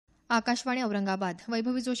आकाशवाणी औरंगाबाद.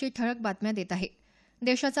 वैभवी जोशी ठळक बातम्या देत आहे.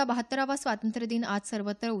 देशाचा 72वा स्वातंत्र्य दिन आज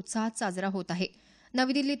सर्वत्र उत्साहात साजरा होत आहे.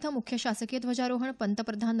 नवी दिल्ली इथं मुख्य शासकीय ध्वजारोहण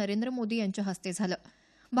पंतप्रधान नरेंद्र मोदी यांच्या हस्ते झालं.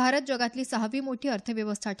 भारत जगातली 6वी मोठी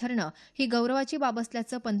अर्थव्यवस्था ठरणं ही गौरवाची बाब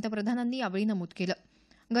असल्याचं पंतप्रधानांनी यावेळी नमूद केलं.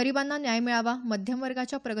 गरिबांना न्याय मिळावा, मध्यम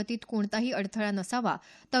वर्गाच्या प्रगतीत कोणताही अडथळा नसावा,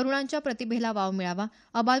 तरुणांच्या प्रतिभेला वाव मिळावा,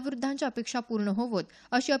 अबालवृद्धांच्या अपेक्षा पूर्ण होवोत,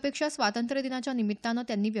 अशी अपेक्षा स्वातंत्र्य दिनाच्या निमित्तानं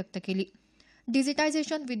त्यांनी व्यक्त केली.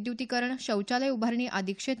 डिजिटायझेशन, विद्युतीकरण, शौचालय उभारणी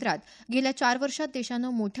आदी क्षेत्रात गेल्या 4 वर्षात देशानं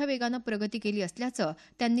मोठ्या वेगानं प्रगती केली असल्याचं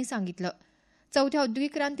त्यांनी सांगितलं. चौथ्या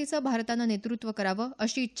औद्योगिक क्रांतीचं भारतानं नेतृत्व करावं,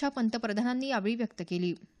 अशी इच्छा पंतप्रधानांनी यावेळी व्यक्त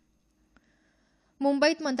केली.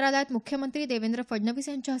 मुंबईत मंत्रालयात मुख्यमंत्री देवेंद्र फडणवीस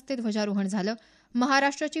यांच्या हस्ते ध्वजारोहण झालं.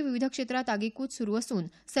 महाराष्ट्राची विविध क्षेत्रात आगीकूच सुरू असून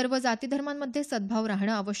सर्व जाती-धर्मांमध्ये सद्भाव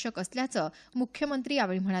राहणं आवश्यक असल्याचं मुख्यमंत्री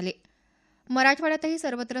यावेळी म्हणाले. मराठवाड्यातही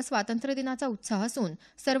सर्वत्र स्वातंत्र्य दिनाचा उत्साह असून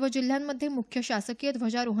सर्व जिल्ह्यांमध्ये मुख्य शासकीय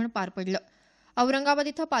ध्वजारोहण पार पडलं. औरंगाबाद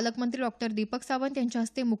इथं पालकमंत्री डॉ. दीपक सावंत यांच्या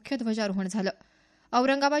हस्ते मुख्य ध्वजारोहण झालं.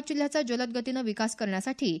 औरंगाबाद जिल्ह्याचा जलद गतीनं विकास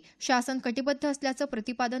करण्यासाठी शासन कटिबद्ध असल्याचं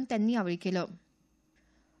प्रतिपादन त्यांनी यावेळी केलं.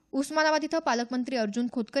 उस्मानाबाद इथं पालकमंत्री अर्जुन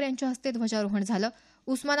खोतकर यांच्या हस्ते ध्वजारोहण झालं.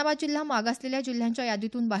 उस्मानाबाद जिल्हा मागासलेल्या जिल्ह्यांच्या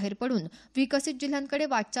यादीतून बाहेर पडून विकसित जिल्ह्यांकडे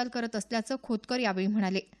वाटचाल करत असल्याचं खोतकर यावेळी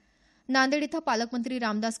म्हणाले. नांदेड इथं पालकमंत्री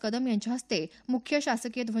रामदास कदम यांच्या हस्ते मुख्य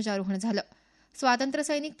शासकीय ध्वजारोहण झालं. स्वातंत्र्य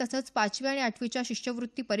सैनिक तसंच 5वी आणि 8वीच्या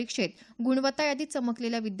शिष्यवृत्ती परीक्षेत गुणवत्ता यादीत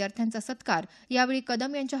चमकलेल्या विद्यार्थ्यांचा सत्कार यावेळी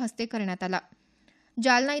कदम यांच्या हस्ते करण्यात आला.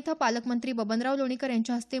 जालना इथं पालकमंत्री बबनराव लोणीकर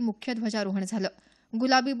यांच्या हस्ते मुख्य ध्वजारोहण झालं.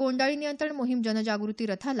 गुलाबी बोंडअळी नियंत्रण मोहीम जनजागृती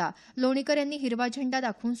रथाला लोणीकर यांनी हिरवा झेंडा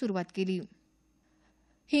दाखवून सुरुवात केली.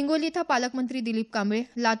 हिंगोली इथं पालकमंत्री दिलीप कांबळे,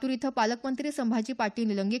 लातूर इथं पालकमंत्री संभाजी पाटील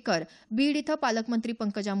निलंगेकर, बीड इथं पालकमंत्री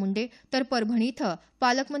पंकजा मुंडे तर परभणी इथं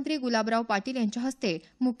पालकमंत्री गुलाबराव पाटील यांच्या हस्ते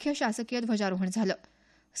मुख्य शासकीय ध्वजारोहण झालं.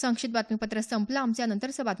 संक्षिप्त बातमीपत्र संपलं. आमचे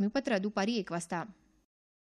नंतरचं बातमीपत्र दुपारी 1 वाजता.